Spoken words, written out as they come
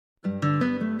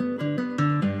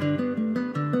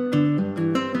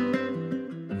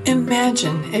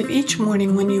Imagine if each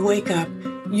morning when you wake up,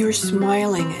 you're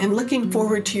smiling and looking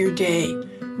forward to your day,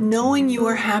 knowing you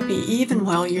are happy even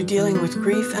while you're dealing with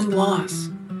grief and loss.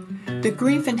 The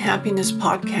Grief and Happiness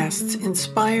podcast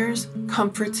inspires,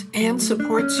 comforts, and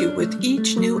supports you with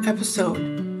each new episode.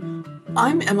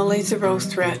 I'm Emily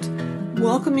Zerothreat,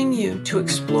 welcoming you to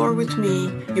explore with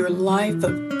me your life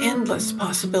of endless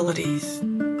possibilities.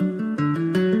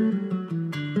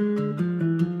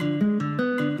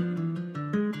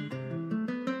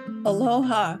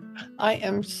 Aloha. I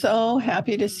am so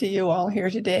happy to see you all here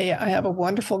today. I have a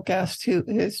wonderful guest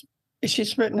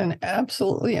she's written an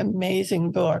absolutely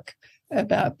amazing book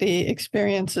about the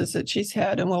experiences that she's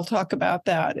had, and we'll talk about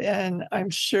that. And I'm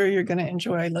sure you're going to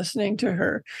enjoy listening to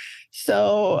her.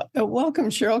 So welcome,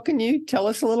 Cheryl. Can you tell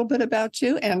us a little bit about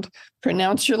you and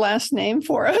pronounce your last name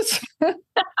for us?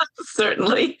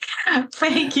 Certainly.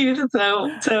 Thank you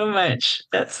so much.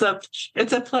 It's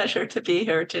a pleasure to be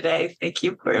here today. Thank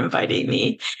you for inviting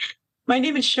me. My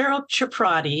name is Cheryl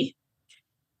Tsieprati.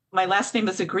 My last name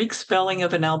is a Greek spelling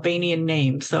of an Albanian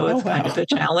name, so it's kind of a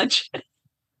challenge.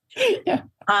 Yeah.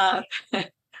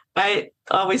 I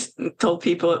always told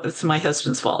people it's my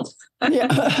husband's fault.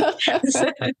 Yeah.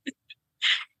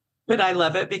 But I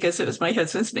love it because it was my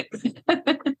husband's name.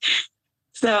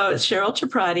 So Cheryl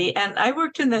Cheryprati, and I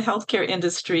worked in the healthcare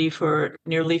industry for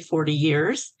nearly 40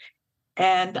 years.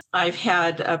 And I've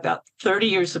had about 30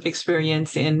 years of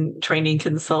experience in training,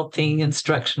 consulting,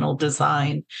 instructional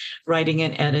design, writing,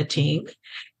 and editing.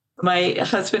 My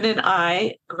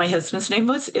husband's name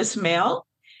was Ismail,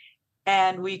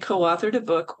 and we co-authored a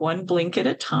book, One Blink at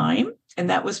a Time, and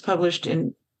that was published in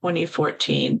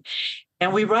 2014.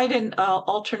 And we write in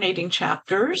alternating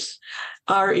chapters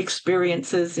our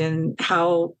experiences in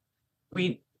how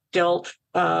we dealt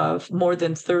more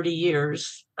than 30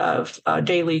 years of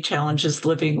daily challenges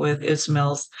living with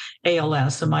Ismail's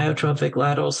ALS, amyotrophic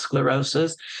lateral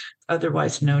sclerosis,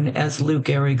 otherwise known as Lou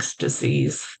Gehrig's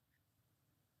disease.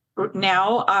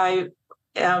 Now I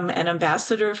am an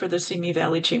ambassador for the Simi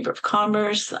Valley Chamber of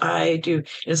Commerce. I do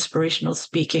inspirational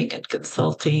speaking and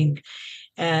consulting.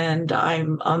 And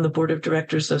I'm on the board of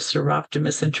directors of Sir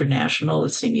Optimus International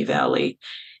at Simi Valley,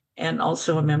 and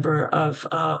also a member of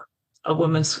a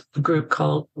women's group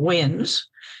called WINS,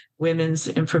 Women's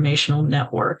Informational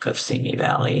Network of Simi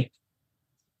Valley.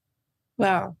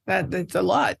 Wow, that's a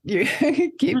lot. You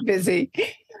keep busy.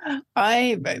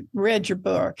 I read your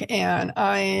book and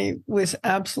I was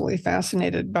absolutely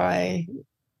fascinated by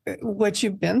what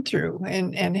you've been through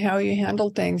and how you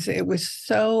handled things. It was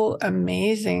so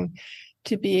amazing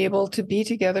to be able to be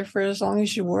together for as long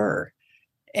as you were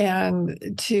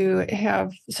and to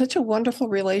have such a wonderful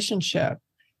relationship.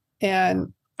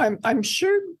 And I'm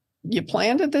sure you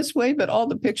planned it this way, but all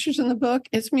the pictures in the book,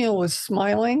 Ismail was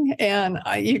smiling and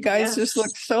you guys just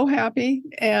looked so happy.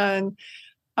 And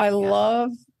I love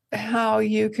how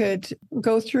you could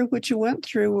go through what you went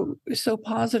through so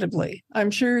positively.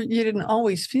 I'm sure you didn't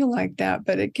always feel like that,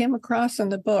 but it came across in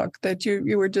the book that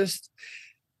you were just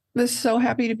so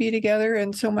happy to be together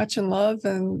and so much in love.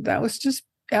 And that was just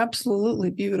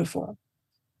absolutely beautiful.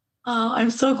 I'm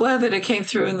so glad that it came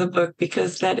through in the book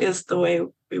because that is the way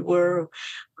we were.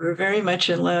 We were very much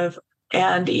in love.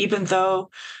 And even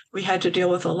though we had to deal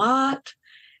with a lot,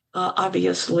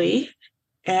 obviously,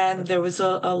 and there was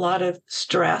a lot of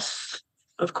stress,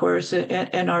 of course,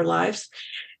 in our lives,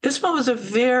 Ismail was a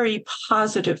very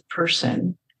positive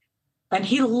person and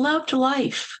he loved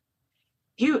life.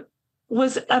 He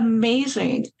was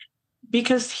amazing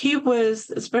because he was,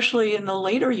 especially in the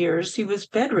later years, he was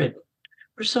bedridden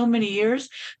for so many years,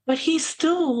 but he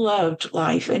still loved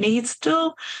life and he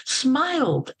still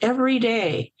smiled every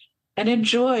day and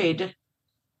enjoyed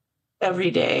every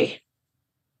day.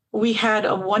 We had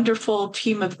a wonderful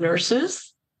team of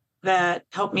nurses that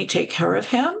helped me take care of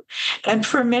him. And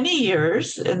for many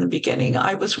years in the beginning,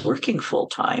 I was working full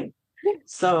time.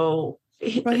 So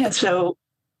his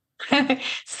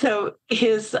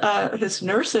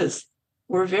nurses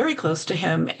were very close to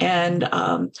him and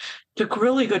took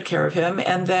really good care of him.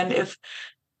 And then if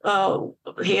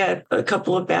he had a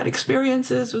couple of bad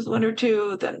experiences with one or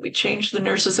two, then we changed the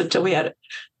nurses until we had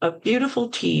a beautiful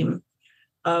team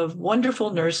of wonderful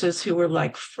nurses who were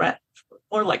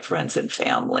more like friends and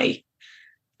family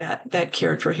that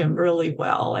cared for him really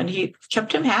well. And he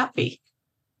kept him happy.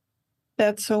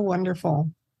 That's so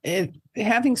wonderful.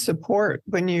 Having support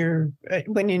when you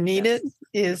need it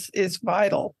is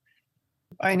vital.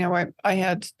 I know I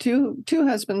had two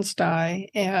husbands die,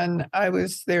 and I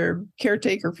was their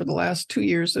caretaker for the last 2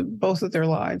 years of both of their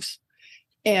lives.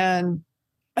 And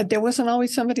there wasn't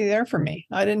always somebody there for me.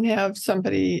 I didn't have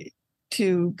somebody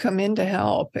to come in to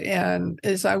help. And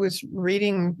as I was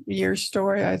reading your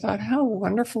story, I thought how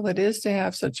wonderful it is to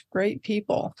have such great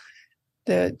people,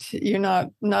 that you're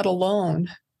not alone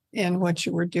in what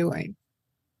you were doing.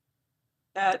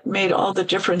 That made all the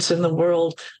difference in the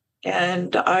world.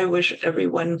 And I wish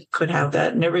everyone could have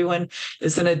that. And everyone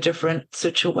is in a different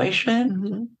situation.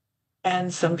 Mm-hmm.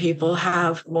 And some people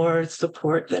have more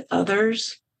support than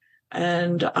others.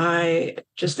 And I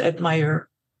just admire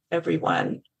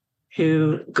everyone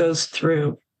who goes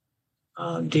through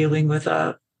dealing with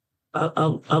a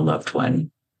loved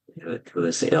one who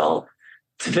is ill.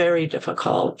 It's very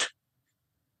difficult.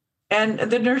 And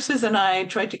the nurses and I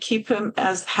tried to keep him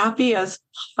as happy as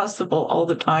possible all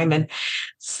the time. And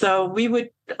so we would,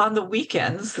 on the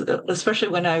weekends, especially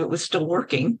when I was still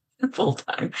working full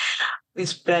time, we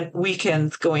spent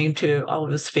weekends going to all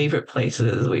of his favorite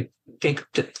places. We take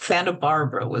to Santa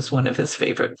Barbara was one of his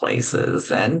favorite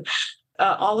places, and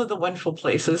all of the wonderful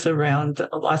places around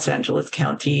Los Angeles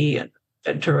County and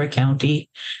Ventura County.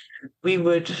 We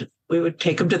would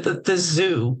take him to the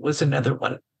zoo was another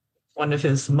one of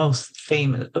his most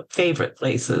favorite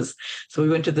places. So we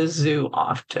went to the zoo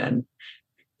often.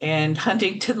 And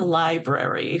Huntington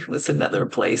Library was another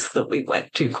place that we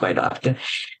went to quite often.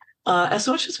 As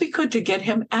much as we could to get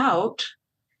him out.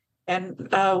 And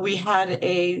we had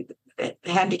a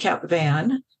handicap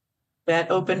van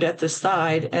that opened at the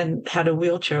side and had a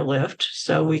wheelchair lift,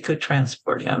 so we could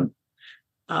transport him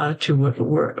to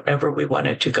wherever we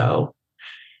wanted to go.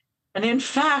 And in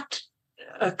fact,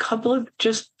 a couple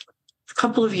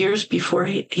of years before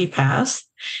he passed,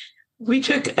 we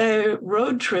took a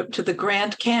road trip to the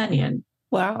Grand Canyon.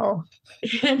 Wow.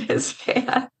 In his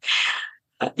van.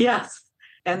 Yes.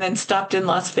 And then stopped in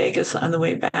Las Vegas on the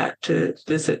way back to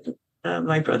visit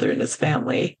my brother and his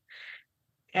family.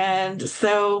 And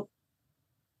so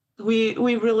we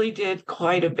really did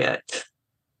quite a bit.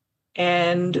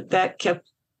 And that kept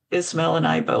Ismail and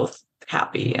I both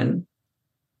happy. And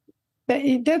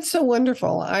that's so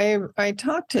wonderful. I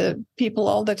talk to people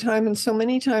all the time, and so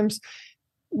many times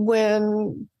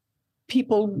when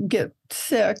people get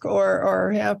sick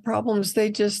or have problems, they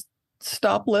just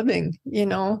stop living.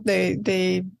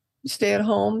 They stay at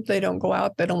home. They don't go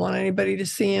out. They don't want anybody to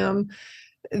see them.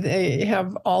 They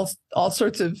have all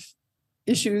sorts of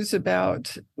issues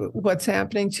about what's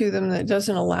happening to them that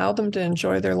doesn't allow them to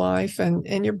enjoy their life. And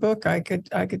in your book, I could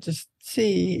just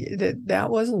see that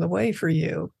wasn't the way for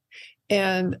you.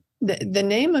 And the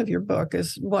name of your book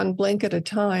is One Blink at a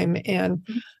Time. And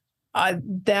I'd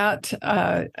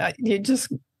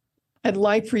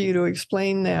like for you to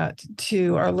explain that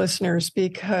to our listeners,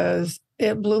 because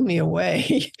it blew me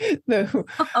away.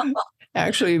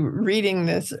 Actually writing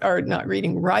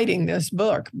this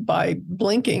book by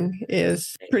blinking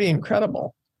is pretty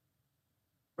incredible.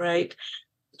 Right.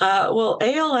 Well,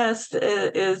 ALS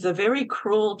is a very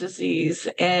cruel disease,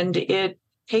 and it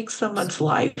takes someone's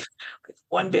life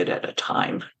one bit at a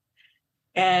time.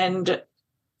 And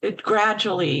it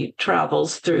gradually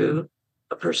travels through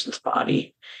a person's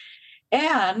body.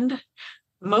 And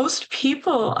most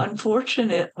people,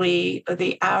 unfortunately,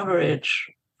 the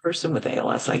average person with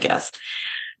ALS, I guess,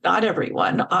 not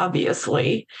everyone,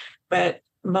 obviously, but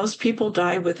most people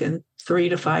die within 3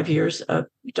 to 5 years of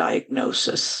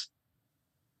diagnosis.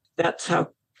 That's how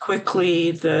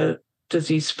quickly the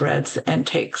disease spreads and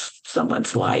takes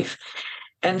someone's life.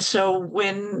 And so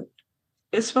when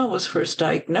Ismail was first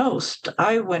diagnosed,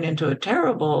 I went into a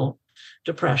terrible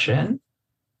depression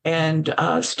and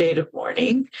state of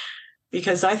mourning,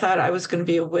 because I thought I was going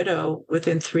to be a widow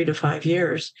within 3 to 5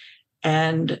 years.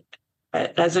 And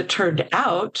as it turned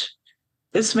out,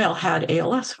 Ismail had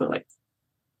ALS for like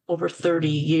over 30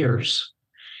 years.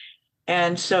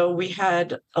 And so we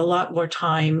had a lot more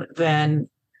time than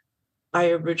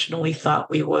I originally thought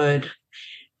we would.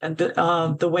 And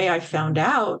the way I found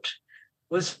out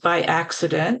was by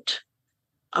accident.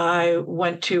 I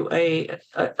went to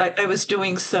I was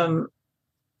doing some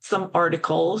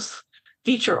articles,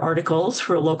 feature articles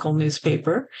for a local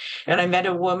newspaper. And I met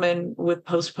a woman with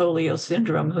post-polio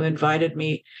syndrome who invited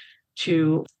me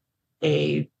to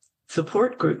a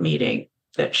support group meeting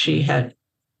that she had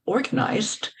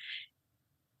organized.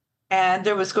 And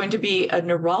there was going to be a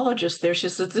neurologist there. She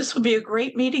said, this would be a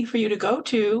great meeting for you to go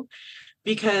to,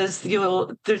 because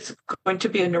there's going to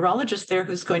be a neurologist there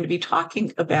who's going to be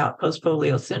talking about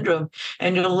post-polio syndrome,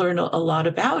 and you'll learn a lot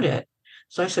about it.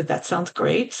 So I said, that sounds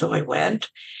great. So I went.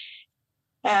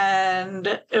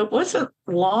 And it wasn't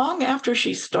long after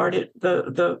she started,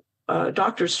 the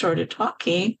doctor started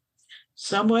talking,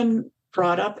 someone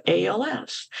brought up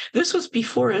ALS. This was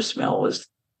before Ismail was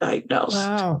diagnosed.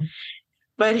 Wow.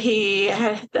 but he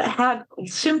had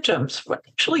symptoms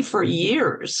actually for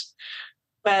years,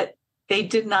 but they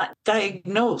did not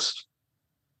diagnose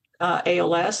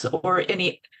ALS or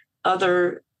any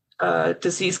other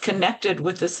disease connected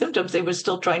with the symptoms. They were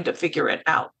still trying to figure it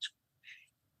out.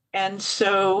 And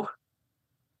so,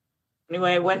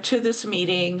 anyway, I went to this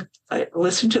meeting. I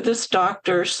listened to this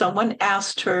doctor. Someone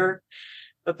asked her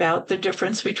about the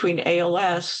difference between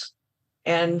ALS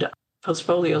and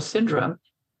post-polio syndrome.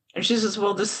 And she says,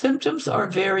 well, the symptoms are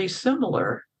very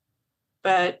similar,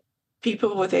 but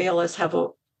people with ALS have a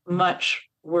much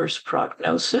worse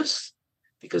prognosis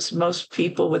because most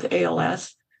people with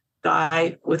ALS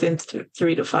die within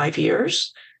 3 to 5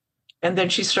 years. And then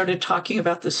she started talking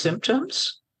about the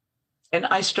symptoms. And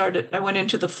I went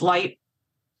into the flight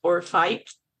or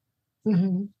fight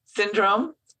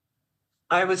syndrome.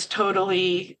 I was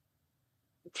totally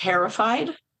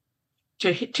terrified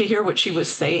to hear what she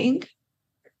was saying,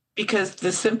 because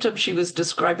the symptoms she was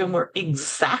describing were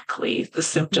exactly the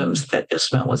symptoms that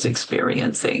Ismail was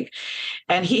experiencing.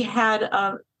 And he had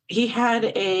an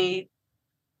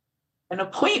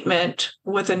appointment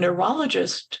with a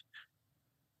neurologist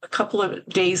a couple of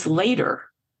days later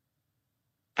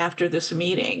after this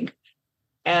meeting.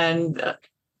 And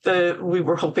we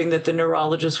were hoping that the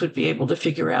neurologist would be able to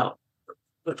figure out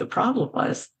what the problem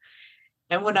was.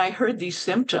 And when I heard these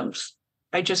symptoms,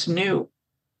 I just knew.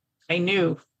 I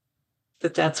knew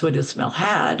that that's what Ismail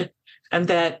had, and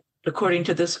that according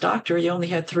to this doctor, he only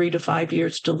had 3 to 5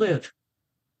 years to live.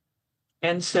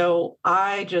 And so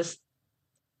I just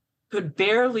could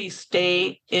barely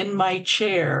stay in my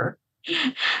chair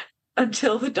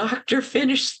until the doctor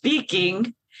finished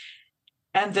speaking.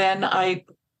 And then I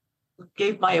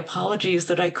gave my apologies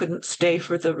that I couldn't stay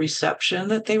for the reception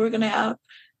that they were going to have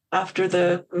after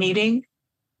the meeting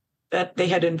that they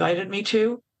had invited me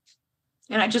to.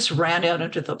 And I just ran out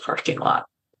into the parking lot.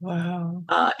 Wow.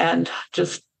 And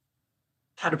just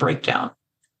had a breakdown.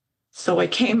 So I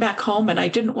came back home, and I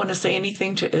didn't want to say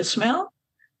anything to Ismail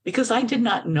because I did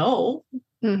not know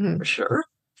for sure.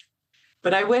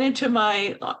 But I went into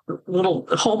my little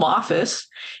home office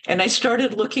and I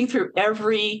started looking through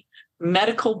every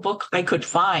medical book I could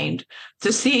find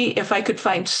to see if I could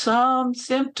find some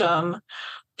symptom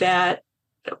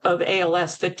of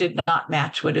ALS that did not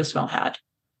match what Ismail had.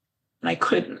 And I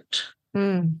couldn't.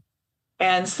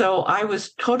 And so I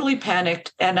was totally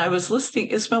panicked, and I was listening.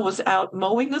 Ismail was out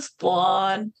mowing his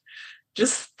lawn,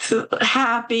 just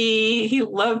happy. He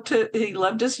loved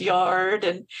his yard,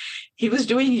 and he was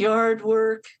doing yard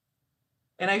work.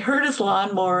 And I heard his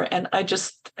lawnmower, and I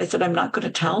said, I'm not going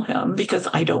to tell him because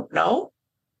I don't know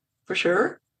for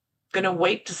sure. I'm going to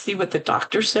wait to see what the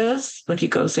doctor says when he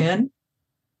goes in.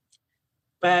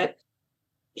 But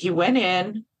he went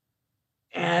in,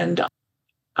 and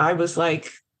I was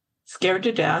like scared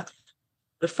to death.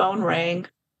 The phone rang.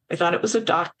 I thought it was a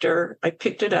doctor. I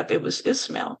picked it up. It was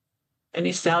Ismail, and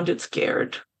he sounded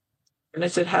scared. And I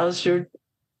said, how's your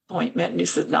appointment? And he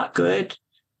said, not good.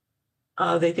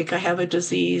 They think I have a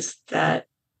disease that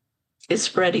is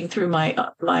spreading through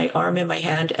my arm and my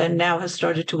hand and now has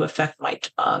started to affect my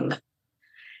tongue.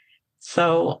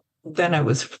 So then I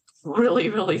was really,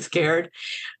 really scared.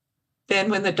 Then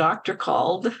when the doctor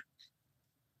called,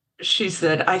 she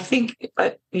said, I think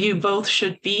you both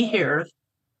should be here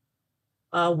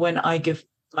when I give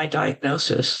my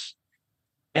diagnosis.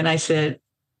 And I said,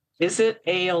 is it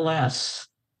ALS?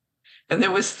 And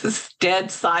there was this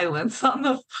dead silence on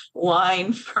the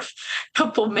line for a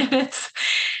couple minutes.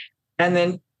 And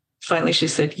then finally she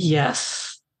said,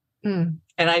 yes. And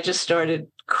I just started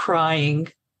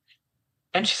crying.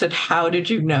 And she said, how did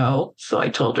you know? So I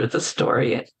told her the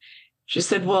story. And she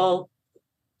said, well,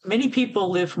 many people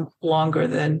live longer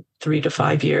than 3 to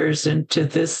 5 years. And to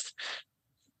this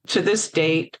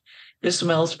date,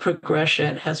 Ismail's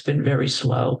progression has been very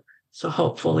slow. So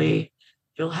hopefully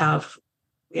you'll have,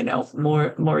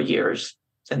 more years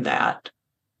than that.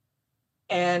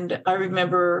 And I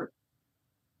remember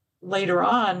later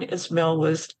on, Ismail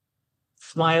was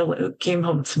came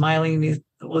home smiling, and he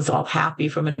was all happy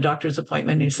from a doctor's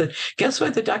appointment. And he said, guess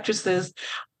what? The doctor says,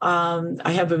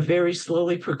 I have a very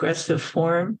slowly progressive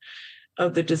form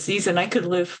of the disease, and I could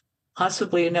live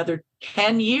possibly another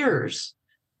 10 years.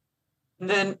 And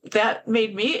then that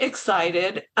made me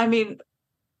excited. I mean,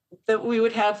 that we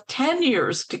would have 10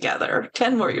 years together,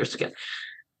 10 more years together.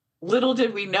 Little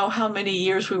did we know how many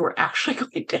years we were actually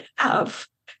going to have.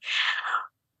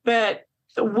 But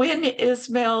when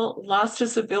Ismail lost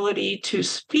his ability to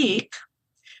speak,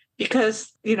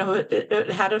 because,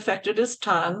 it had affected his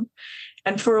tongue,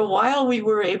 and for a while we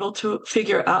were able to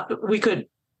figure out, we could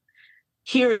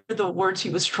hear the words he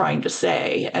was trying to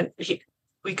say. And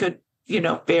we could,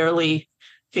 barely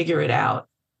figure it out.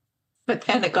 But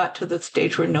then it got to the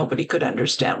stage where nobody could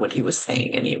understand what he was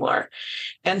saying anymore.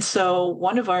 And so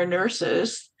one of our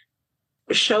nurses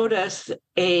showed us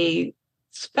a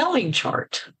spelling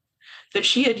chart that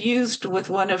she had used with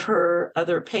one of her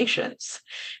other patients.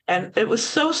 And it was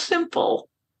so simple.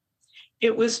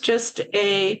 It was just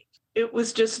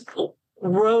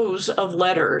rows of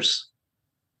letters,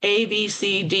 A, B,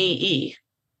 C, D, E.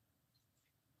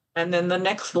 And then the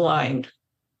next line,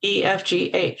 E, F,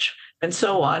 G, H, and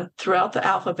so on throughout the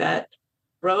alphabet,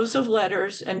 rows of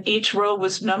letters, and each row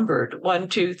was numbered 1,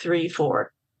 2, 3,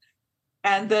 4.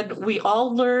 And then we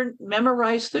all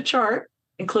memorized the chart,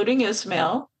 including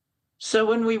Ismail. So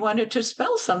when we wanted to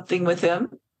spell something with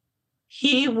him,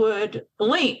 he would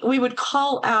blink. We would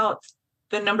call out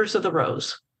the numbers of the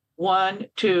rows, 1,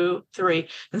 2, 3,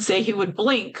 and say he would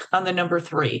blink on the number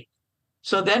 3.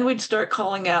 So then we'd start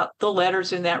calling out the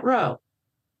letters in that row,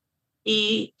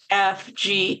 E, F,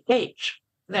 G, H.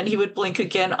 Then he would blink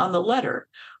again on the letter.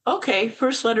 Okay,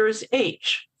 first letter is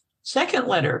H. Second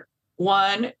letter,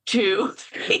 1, 2,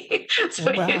 3.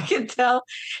 So Wow. you can tell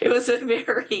it was a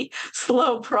very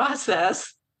slow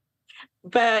process,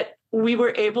 but we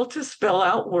were able to spell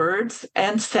out words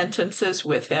and sentences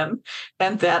with him.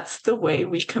 And that's the way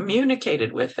we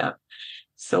communicated with him.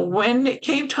 So when it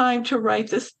came time to write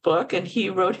this book and he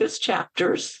wrote his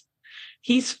chapters,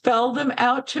 he spelled them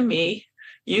out to me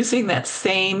using that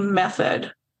same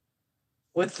method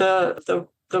with the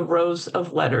rows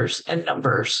of letters and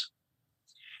numbers.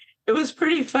 It was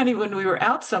pretty funny when we were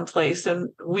out someplace and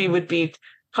we would be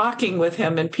talking with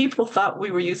him and people thought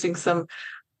we were using some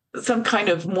kind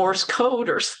of Morse code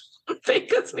or something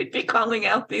because we'd be calling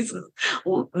out these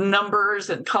numbers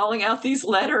and calling out these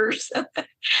letters.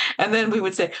 And then we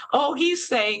would say, oh, he's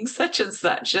saying such and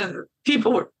such. And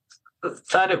people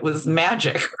thought it was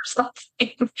magic or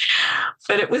something.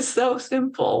 But it was so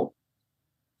simple.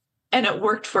 And it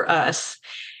worked for us.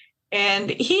 And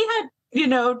he had,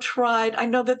 tried, I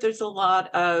know that there's a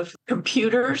lot of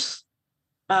computers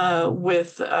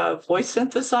with voice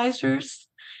synthesizers,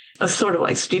 sort of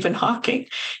like Stephen Hawking.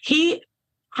 He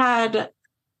had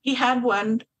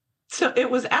one. So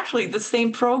it was actually the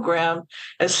same program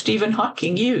as Stephen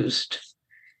Hawking used.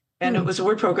 And it was a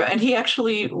word program. And he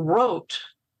actually wrote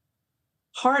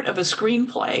part of a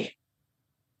screenplay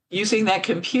using that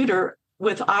computer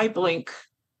with iBlink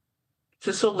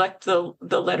to select the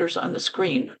letters on the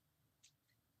screen.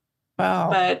 Wow.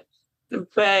 But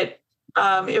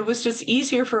it was just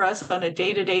easier for us on a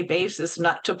day-to-day basis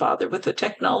not to bother with the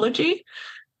technology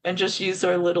and just use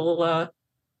our little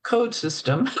code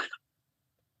system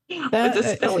with the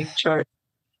spelling chart.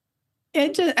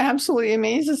 It just absolutely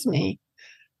amazes me.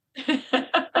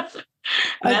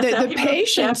 The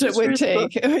patience it would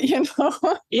take,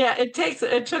 Yeah,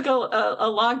 it took a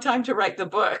long time to write the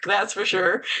book, that's for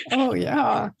sure. Oh,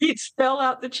 yeah. He'd spell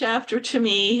out the chapter to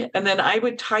me, and then I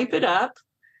would type it up,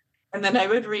 and then I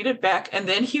would read it back, and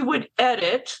then he would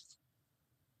edit.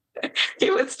 He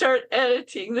would start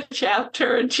editing the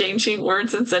chapter and changing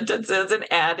words and sentences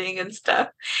and adding and stuff.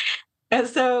 And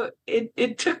so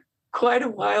it took quite a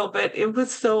while, but it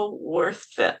was so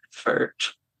worth the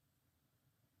effort.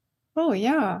 Oh,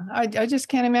 yeah. I just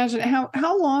can't imagine.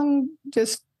 How long,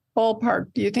 just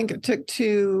ballpark, do you think it took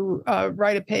to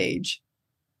write a page?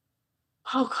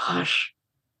 Oh, gosh.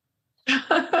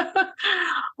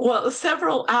 Well,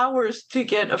 several hours to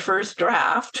get a first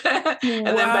draft. And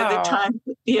then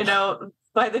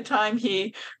by the time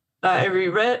he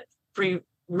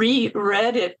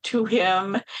reread it to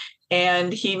him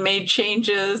and he made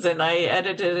changes and I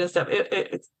edited and stuff,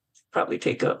 it probably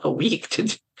take a week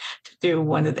to do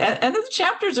one of that. And the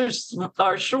chapters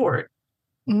are short.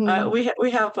 Mm-hmm.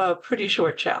 We have pretty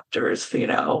short chapters,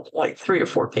 like 3 or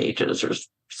 4 pages or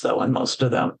so on most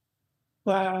of them.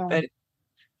 Wow.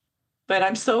 But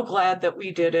I'm so glad that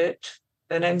we did it.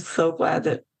 And I'm so glad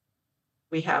that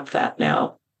we have that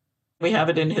now. We have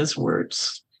it in his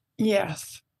words.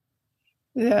 Yes.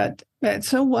 That's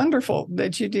so wonderful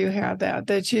that you do have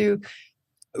that you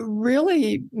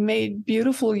really made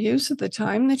beautiful use of the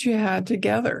time that you had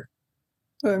together.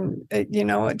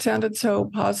 It sounded so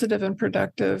positive and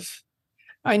productive.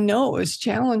 I know it was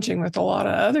challenging with a lot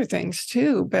of other things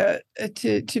too, but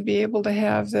to be able to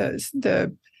have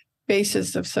the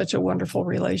basis of such a wonderful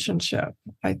relationship,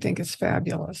 I think is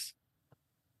fabulous.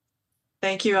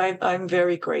 Thank you. I'm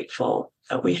very grateful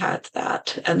that we had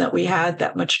that and that we had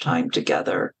that much time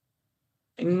together.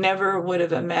 I never would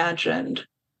have imagined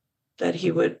that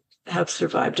he would have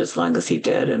survived as long as he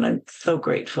did. And I'm so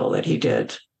grateful that he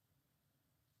did.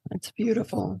 That's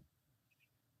beautiful.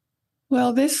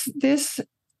 Well, this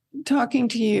talking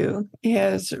to you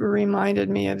has reminded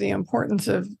me of the importance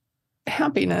of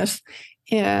happiness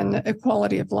and a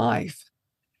quality of life.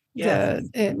 Yes.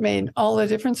 That it made all the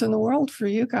difference in the world for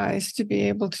you guys to be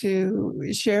able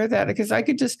to share that. Because I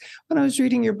could just, when I was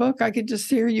reading your book, I could just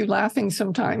hear you laughing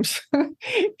sometimes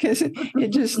because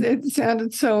it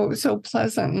sounded so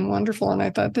pleasant and wonderful. And I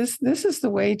thought this is the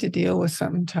way to deal with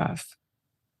something tough.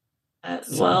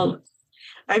 Well,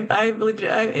 I believe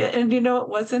it. And it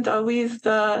wasn't always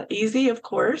easy, of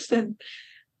course, and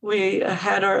we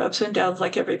had our ups and downs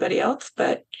like everybody else,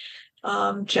 but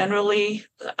generally,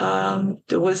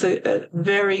 there was a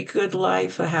very good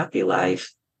life, a happy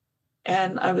life.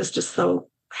 And I was just so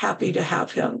happy to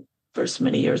have him for as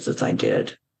many years as I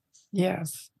did.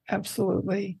 Yes,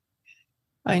 absolutely.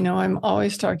 I know I'm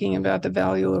always talking about the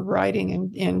value of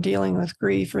writing and dealing with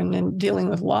grief and then dealing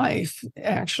with life,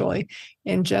 actually,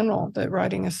 in general, that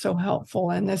writing is so helpful.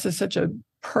 And this is such a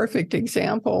perfect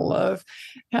example of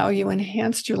how you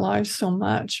enhanced your life so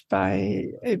much by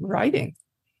writing,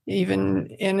 even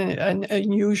in an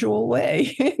unusual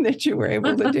way that you were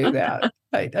able to do that.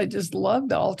 I just loved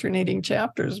the alternating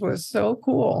chapters, was so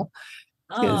cool.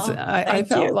 Because I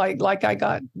felt like I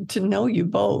got to know you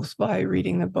both by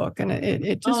reading the book, and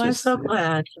it just I'm so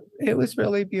glad. It was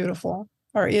really beautiful,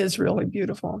 or is really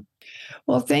beautiful.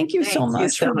 Well, thank you so Thank you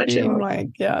much so for much, being Emily. my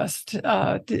guest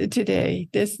today.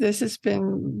 This has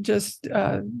been just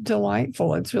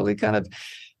delightful. It's really kind of,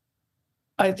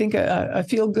 I think, a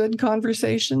feel good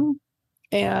conversation,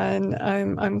 and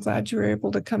I'm glad you were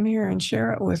able to come here and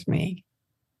share it with me.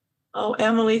 Oh,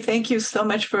 Emily, thank you so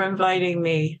much for inviting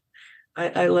me.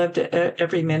 I loved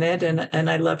every minute, and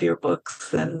I love your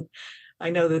books, and I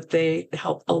know that they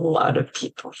help a lot of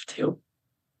people too.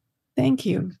 Thank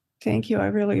you. Thank you. I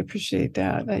really appreciate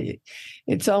that.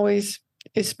 It's always,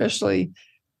 especially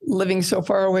living so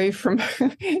far away from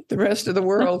the rest of the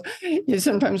world, you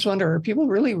sometimes wonder, are people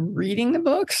really reading the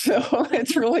books? So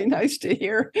it's really nice to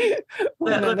hear.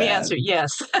 Let me answer,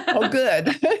 yes. Oh,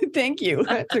 good. Thank you.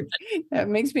 That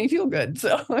makes me feel good.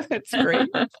 So that's great.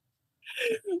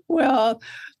 Well,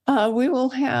 we will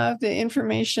have the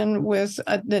information with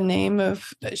the name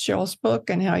of Cheryl's book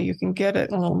and how you can get it,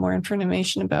 and a little more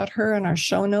information about her in our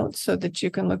show notes so that you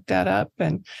can look that up.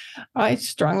 And I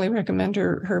strongly recommend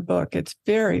her book. It's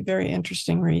very, very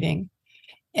interesting reading.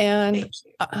 And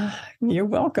you're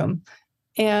welcome.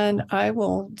 And I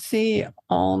will see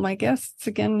all my guests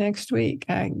again next week.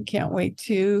 I can't wait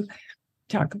to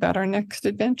talk about our next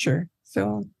adventure.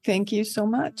 So thank you so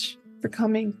much for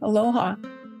coming. Aloha.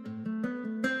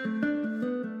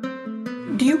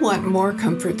 Do you want more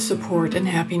comfort, support, and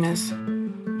happiness?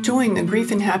 Join the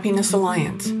Grief and Happiness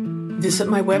Alliance. Visit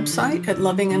my website at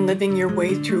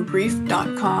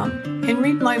lovingandlivingyourwaythroughgrief.com and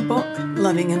read my book,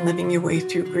 Loving and Living Your Way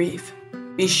Through Grief.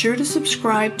 Be sure to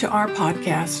subscribe to our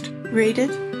podcast, rate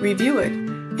it, review it,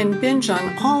 and binge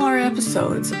on all our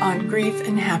episodes on grief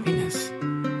and happiness.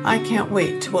 I can't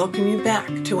wait to welcome you back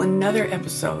to another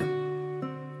episode